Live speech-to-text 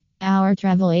Our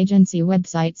travel agency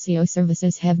website SEO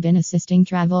services have been assisting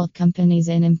travel companies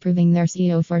in improving their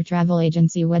SEO for travel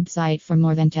agency website for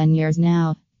more than 10 years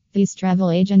now. These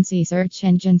travel agency search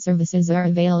engine services are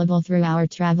available through our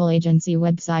travel agency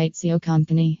website SEO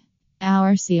company.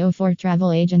 Our SEO for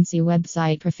travel agency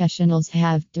website professionals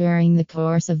have, during the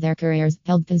course of their careers,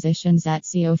 held positions at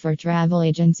SEO for travel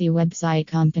agency website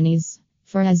companies.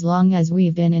 For as long as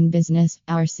we've been in business,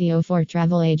 our SEO for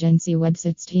travel agency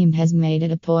websites team has made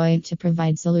it a point to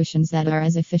provide solutions that are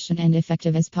as efficient and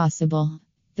effective as possible.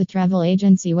 The travel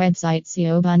agency website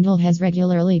SEO bundle has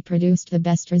regularly produced the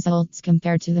best results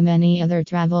compared to the many other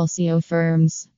travel SEO firms.